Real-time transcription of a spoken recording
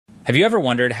Have you ever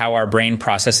wondered how our brain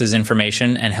processes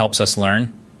information and helps us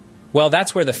learn? Well,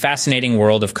 that's where the fascinating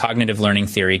world of cognitive learning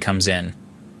theory comes in.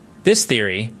 This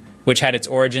theory, which had its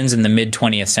origins in the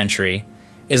mid-20th century,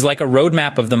 is like a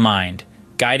roadmap of the mind,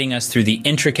 guiding us through the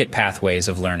intricate pathways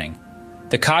of learning.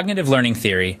 The cognitive learning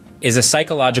theory is a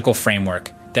psychological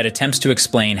framework that attempts to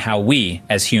explain how we,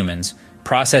 as humans,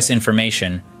 process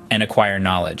information and acquire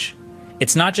knowledge.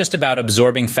 It's not just about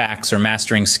absorbing facts or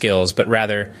mastering skills, but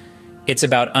rather, it's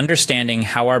about understanding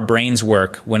how our brains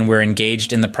work when we're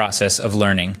engaged in the process of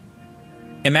learning.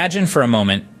 Imagine for a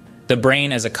moment the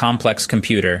brain as a complex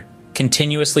computer,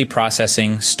 continuously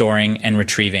processing, storing, and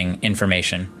retrieving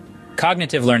information.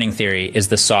 Cognitive learning theory is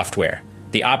the software,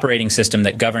 the operating system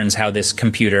that governs how this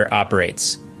computer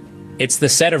operates. It's the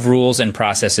set of rules and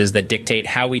processes that dictate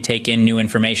how we take in new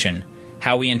information,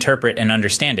 how we interpret and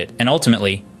understand it, and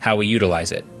ultimately, how we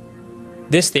utilize it.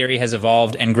 This theory has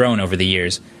evolved and grown over the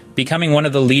years, becoming one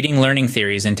of the leading learning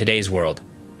theories in today's world.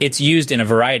 It's used in a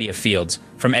variety of fields,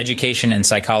 from education and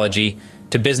psychology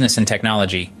to business and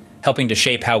technology, helping to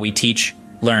shape how we teach,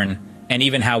 learn, and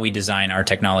even how we design our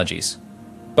technologies.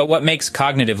 But what makes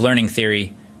cognitive learning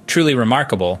theory truly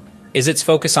remarkable is its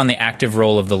focus on the active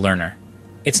role of the learner.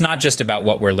 It's not just about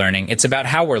what we're learning, it's about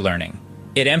how we're learning.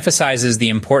 It emphasizes the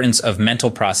importance of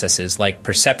mental processes like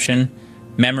perception,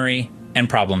 memory, and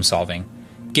problem solving,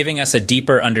 giving us a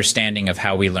deeper understanding of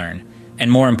how we learn,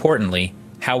 and more importantly,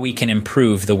 how we can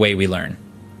improve the way we learn.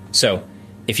 So,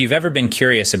 if you've ever been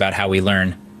curious about how we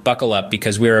learn, buckle up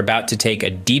because we're about to take a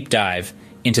deep dive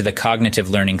into the cognitive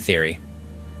learning theory.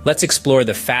 Let's explore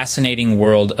the fascinating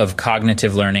world of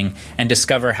cognitive learning and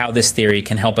discover how this theory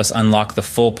can help us unlock the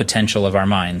full potential of our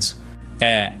minds.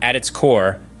 At its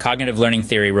core, cognitive learning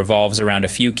theory revolves around a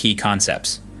few key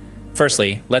concepts.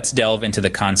 Firstly, let's delve into the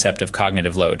concept of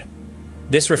cognitive load.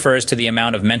 This refers to the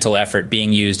amount of mental effort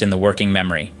being used in the working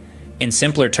memory. In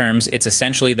simpler terms, it's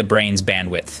essentially the brain's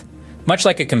bandwidth. Much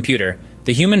like a computer,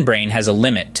 the human brain has a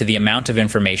limit to the amount of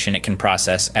information it can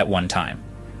process at one time.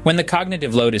 When the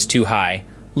cognitive load is too high,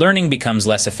 learning becomes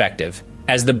less effective,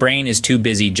 as the brain is too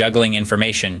busy juggling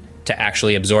information to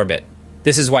actually absorb it.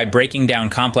 This is why breaking down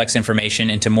complex information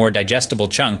into more digestible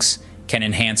chunks can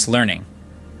enhance learning.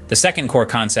 The second core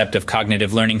concept of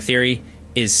cognitive learning theory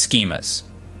is schemas.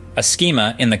 A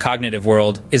schema in the cognitive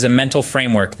world is a mental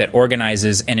framework that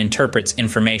organizes and interprets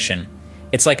information.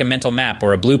 It's like a mental map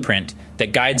or a blueprint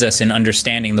that guides us in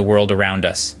understanding the world around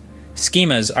us.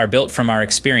 Schemas are built from our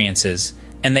experiences,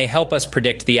 and they help us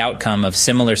predict the outcome of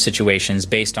similar situations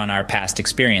based on our past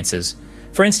experiences.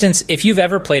 For instance, if you've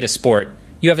ever played a sport,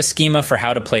 you have a schema for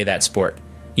how to play that sport.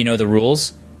 You know the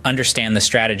rules, understand the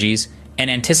strategies, and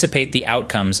anticipate the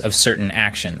outcomes of certain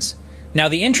actions. Now,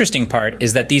 the interesting part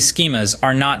is that these schemas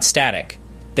are not static.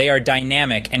 They are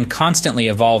dynamic and constantly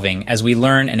evolving as we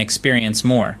learn and experience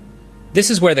more. This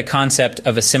is where the concept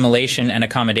of assimilation and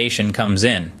accommodation comes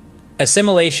in.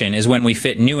 Assimilation is when we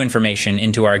fit new information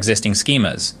into our existing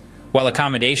schemas, while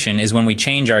accommodation is when we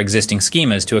change our existing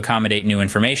schemas to accommodate new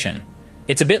information.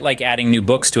 It's a bit like adding new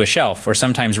books to a shelf, or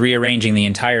sometimes rearranging the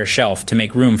entire shelf to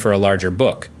make room for a larger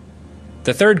book.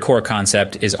 The third core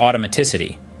concept is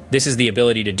automaticity. This is the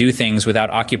ability to do things without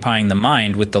occupying the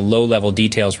mind with the low-level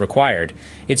details required.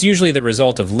 It's usually the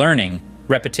result of learning,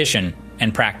 repetition,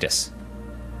 and practice.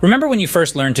 Remember when you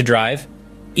first learned to drive?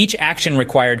 Each action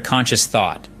required conscious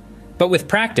thought. But with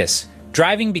practice,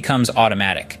 driving becomes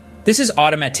automatic. This is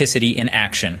automaticity in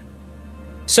action.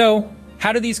 So,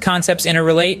 how do these concepts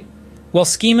interrelate? Well,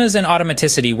 schemas and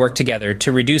automaticity work together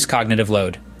to reduce cognitive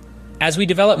load. As we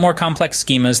develop more complex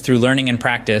schemas through learning and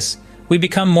practice, we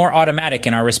become more automatic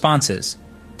in our responses.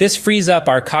 This frees up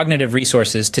our cognitive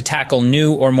resources to tackle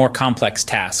new or more complex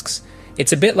tasks.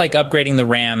 It's a bit like upgrading the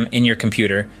RAM in your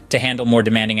computer to handle more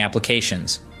demanding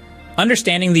applications.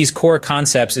 Understanding these core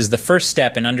concepts is the first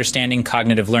step in understanding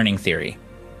cognitive learning theory.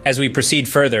 As we proceed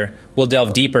further, we'll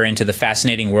delve deeper into the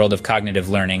fascinating world of cognitive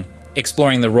learning,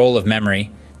 exploring the role of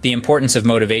memory, the importance of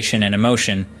motivation and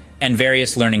emotion, and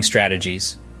various learning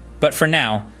strategies. But for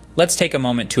now, let's take a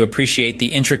moment to appreciate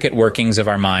the intricate workings of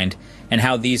our mind and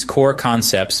how these core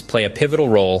concepts play a pivotal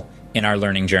role in our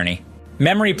learning journey.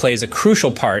 Memory plays a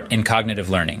crucial part in cognitive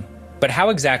learning. But how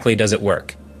exactly does it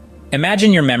work?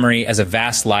 Imagine your memory as a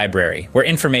vast library where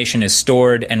information is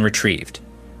stored and retrieved.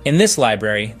 In this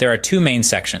library, there are two main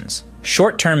sections: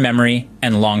 short-term memory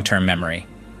and long-term memory.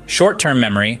 Short-term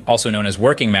memory, also known as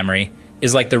working memory,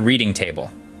 is like the reading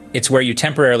table. It's where you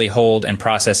temporarily hold and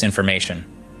process information.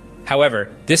 However,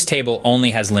 this table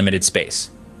only has limited space.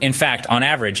 In fact, on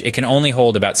average, it can only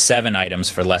hold about 7 items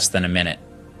for less than a minute.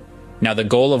 Now, the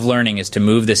goal of learning is to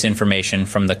move this information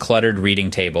from the cluttered reading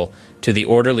table to the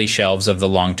orderly shelves of the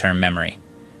long-term memory.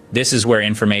 This is where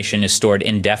information is stored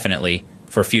indefinitely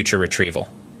for future retrieval.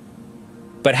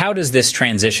 But how does this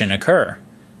transition occur?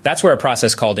 That's where a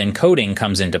process called encoding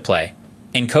comes into play.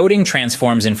 Encoding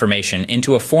transforms information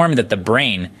into a form that the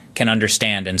brain can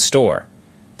understand and store.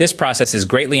 This process is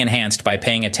greatly enhanced by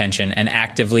paying attention and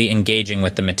actively engaging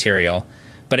with the material,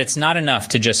 but it's not enough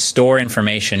to just store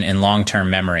information in long-term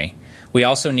memory. We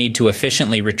also need to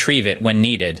efficiently retrieve it when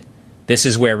needed. This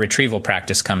is where retrieval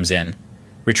practice comes in.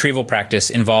 Retrieval practice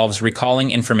involves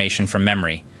recalling information from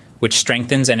memory, which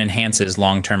strengthens and enhances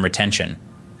long-term retention.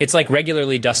 It's like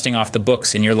regularly dusting off the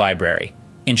books in your library,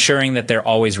 ensuring that they're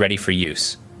always ready for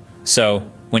use. So,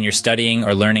 when you're studying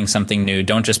or learning something new,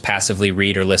 don't just passively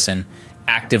read or listen.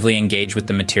 Actively engage with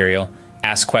the material,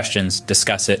 ask questions,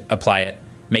 discuss it, apply it,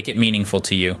 make it meaningful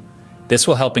to you. This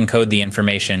will help encode the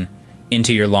information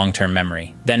into your long-term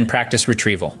memory. Then practice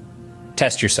retrieval.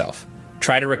 Test yourself.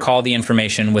 Try to recall the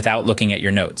information without looking at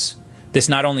your notes. This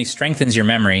not only strengthens your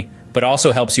memory, but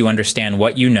also helps you understand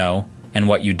what you know and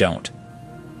what you don't.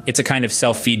 It's a kind of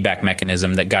self-feedback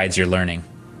mechanism that guides your learning.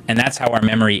 And that's how our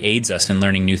memory aids us in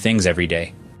learning new things every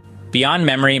day. Beyond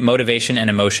memory, motivation and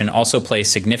emotion also play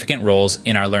significant roles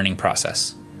in our learning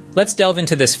process. Let's delve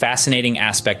into this fascinating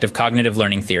aspect of cognitive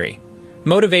learning theory.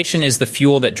 Motivation is the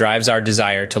fuel that drives our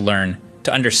desire to learn,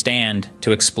 to understand,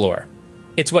 to explore.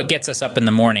 It's what gets us up in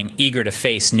the morning, eager to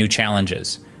face new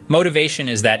challenges. Motivation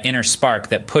is that inner spark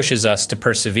that pushes us to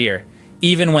persevere,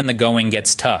 even when the going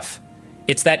gets tough.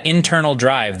 It's that internal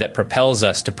drive that propels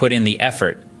us to put in the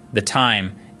effort, the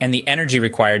time, and the energy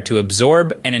required to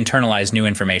absorb and internalize new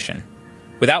information.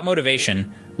 Without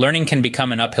motivation, learning can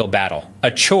become an uphill battle,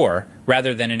 a chore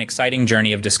rather than an exciting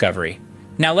journey of discovery.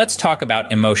 Now let's talk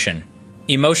about emotion.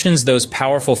 Emotions, those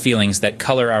powerful feelings that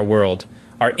color our world,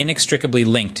 are inextricably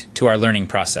linked to our learning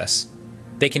process.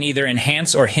 They can either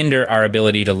enhance or hinder our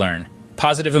ability to learn.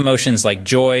 Positive emotions like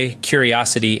joy,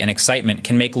 curiosity, and excitement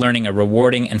can make learning a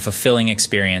rewarding and fulfilling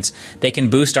experience. They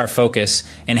can boost our focus,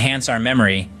 enhance our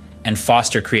memory, and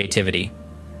foster creativity.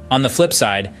 On the flip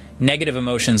side, negative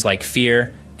emotions like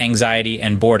fear, anxiety,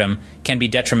 and boredom can be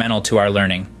detrimental to our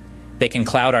learning. They can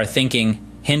cloud our thinking,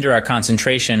 hinder our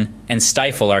concentration, and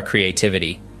stifle our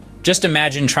creativity. Just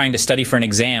imagine trying to study for an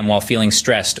exam while feeling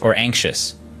stressed or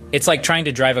anxious. It's like trying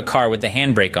to drive a car with the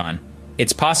handbrake on.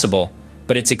 It's possible,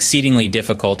 but it's exceedingly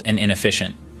difficult and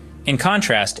inefficient. In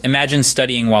contrast, imagine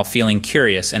studying while feeling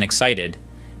curious and excited.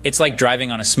 It's like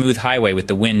driving on a smooth highway with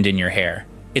the wind in your hair.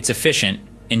 It's efficient,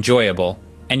 enjoyable,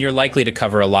 and you're likely to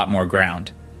cover a lot more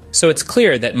ground. So it's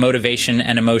clear that motivation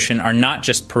and emotion are not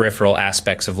just peripheral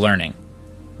aspects of learning.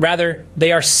 Rather,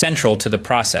 they are central to the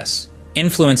process,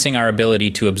 influencing our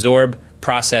ability to absorb,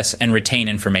 process, and retain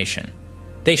information.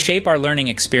 They shape our learning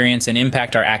experience and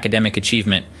impact our academic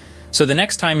achievement. So the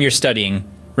next time you're studying,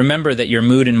 remember that your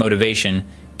mood and motivation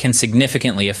can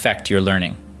significantly affect your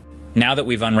learning. Now that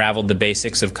we've unraveled the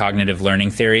basics of cognitive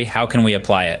learning theory, how can we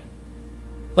apply it?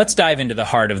 Let's dive into the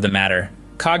heart of the matter: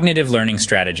 cognitive learning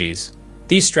strategies.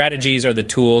 These strategies are the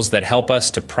tools that help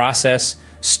us to process,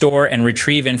 store, and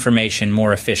retrieve information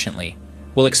more efficiently.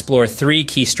 We'll explore 3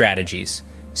 key strategies: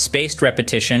 spaced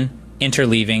repetition,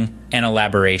 interleaving, and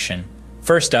elaboration.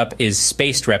 First up is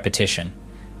spaced repetition.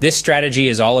 This strategy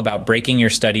is all about breaking your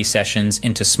study sessions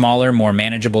into smaller, more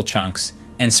manageable chunks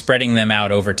and spreading them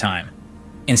out over time.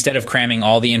 Instead of cramming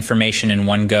all the information in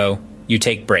one go, you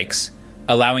take breaks,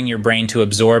 allowing your brain to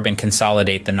absorb and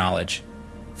consolidate the knowledge.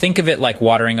 Think of it like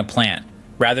watering a plant.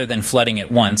 Rather than flooding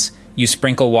it once, you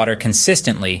sprinkle water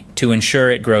consistently to ensure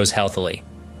it grows healthily.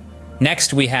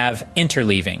 Next, we have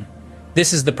interleaving.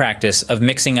 This is the practice of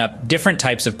mixing up different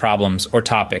types of problems or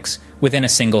topics within a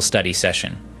single study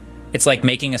session. It's like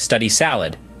making a study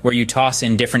salad, where you toss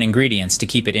in different ingredients to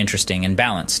keep it interesting and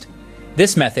balanced.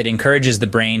 This method encourages the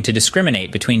brain to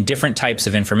discriminate between different types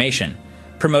of information,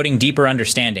 promoting deeper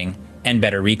understanding and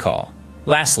better recall.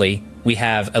 Lastly, we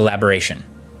have elaboration.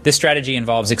 This strategy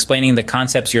involves explaining the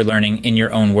concepts you're learning in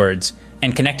your own words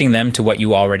and connecting them to what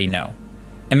you already know.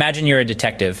 Imagine you're a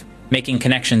detective, making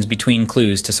connections between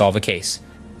clues to solve a case.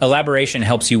 Elaboration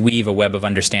helps you weave a web of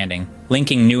understanding,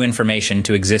 linking new information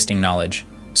to existing knowledge.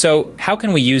 So, how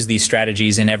can we use these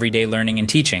strategies in everyday learning and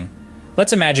teaching?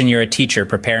 Let's imagine you're a teacher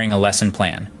preparing a lesson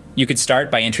plan. You could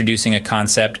start by introducing a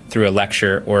concept through a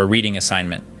lecture or a reading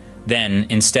assignment. Then,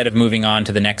 instead of moving on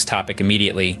to the next topic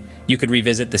immediately, you could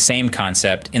revisit the same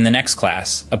concept in the next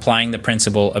class, applying the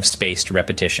principle of spaced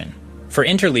repetition. For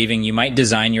interleaving, you might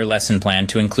design your lesson plan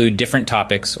to include different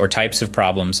topics or types of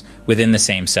problems within the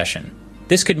same session.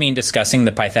 This could mean discussing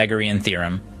the Pythagorean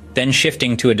theorem, then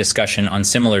shifting to a discussion on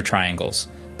similar triangles,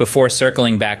 before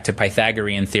circling back to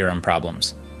Pythagorean theorem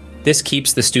problems. This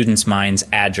keeps the students' minds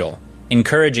agile,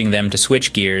 encouraging them to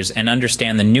switch gears and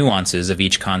understand the nuances of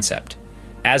each concept.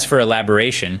 As for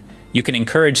elaboration, you can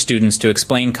encourage students to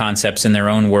explain concepts in their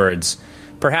own words,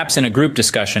 perhaps in a group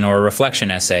discussion or a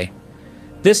reflection essay.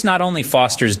 This not only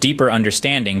fosters deeper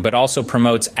understanding, but also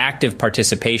promotes active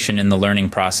participation in the learning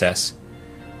process.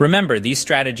 Remember, these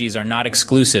strategies are not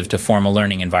exclusive to formal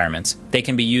learning environments. They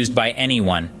can be used by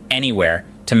anyone, anywhere,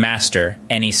 to master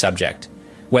any subject.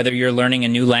 Whether you're learning a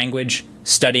new language,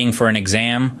 studying for an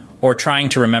exam, or trying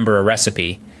to remember a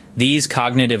recipe, these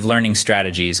cognitive learning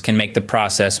strategies can make the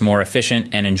process more efficient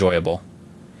and enjoyable.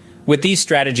 With these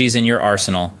strategies in your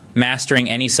arsenal, mastering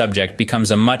any subject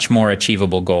becomes a much more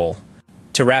achievable goal.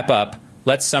 To wrap up,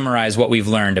 let's summarize what we've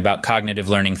learned about cognitive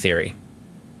learning theory.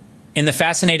 In the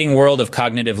fascinating world of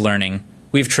cognitive learning,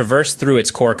 we've traversed through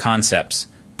its core concepts,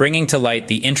 bringing to light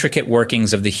the intricate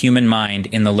workings of the human mind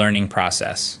in the learning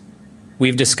process.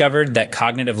 We've discovered that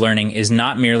cognitive learning is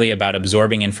not merely about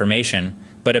absorbing information,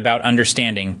 but about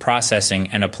understanding, processing,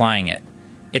 and applying it.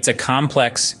 It's a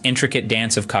complex, intricate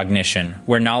dance of cognition,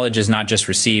 where knowledge is not just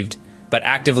received, but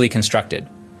actively constructed.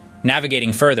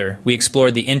 Navigating further, we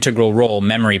explored the integral role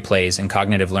memory plays in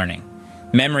cognitive learning.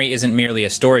 Memory isn't merely a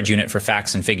storage unit for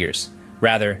facts and figures.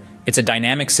 Rather, it's a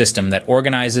dynamic system that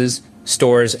organizes,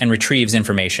 stores, and retrieves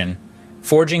information,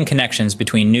 forging connections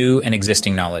between new and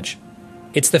existing knowledge.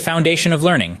 It's the foundation of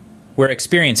learning, where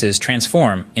experiences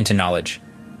transform into knowledge.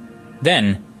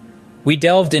 Then, we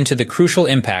delved into the crucial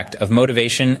impact of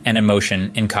motivation and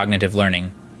emotion in cognitive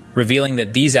learning, revealing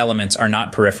that these elements are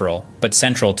not peripheral, but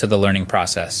central to the learning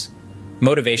process.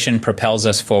 Motivation propels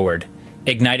us forward,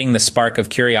 igniting the spark of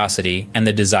curiosity and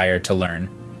the desire to learn.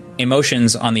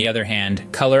 Emotions, on the other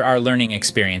hand, color our learning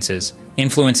experiences,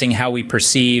 influencing how we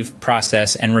perceive,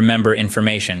 process, and remember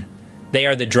information. They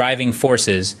are the driving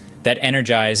forces that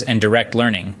energize and direct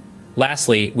learning.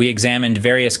 Lastly, we examined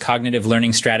various cognitive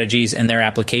learning strategies and their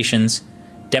applications,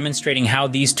 demonstrating how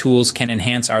these tools can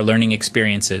enhance our learning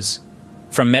experiences.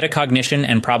 From metacognition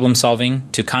and problem-solving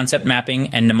to concept mapping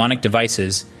and mnemonic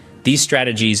devices, these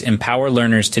strategies empower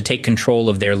learners to take control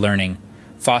of their learning,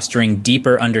 fostering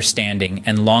deeper understanding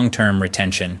and long-term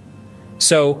retention.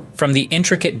 So, from the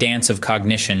intricate dance of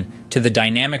cognition to the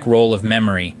dynamic role of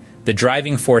memory, the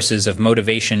driving forces of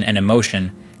motivation and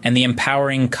emotion, and the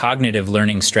empowering cognitive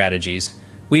learning strategies,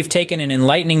 we've taken an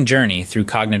enlightening journey through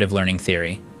cognitive learning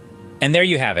theory. And there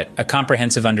you have it, a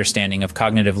comprehensive understanding of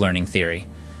cognitive learning theory,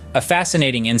 a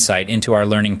fascinating insight into our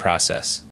learning process.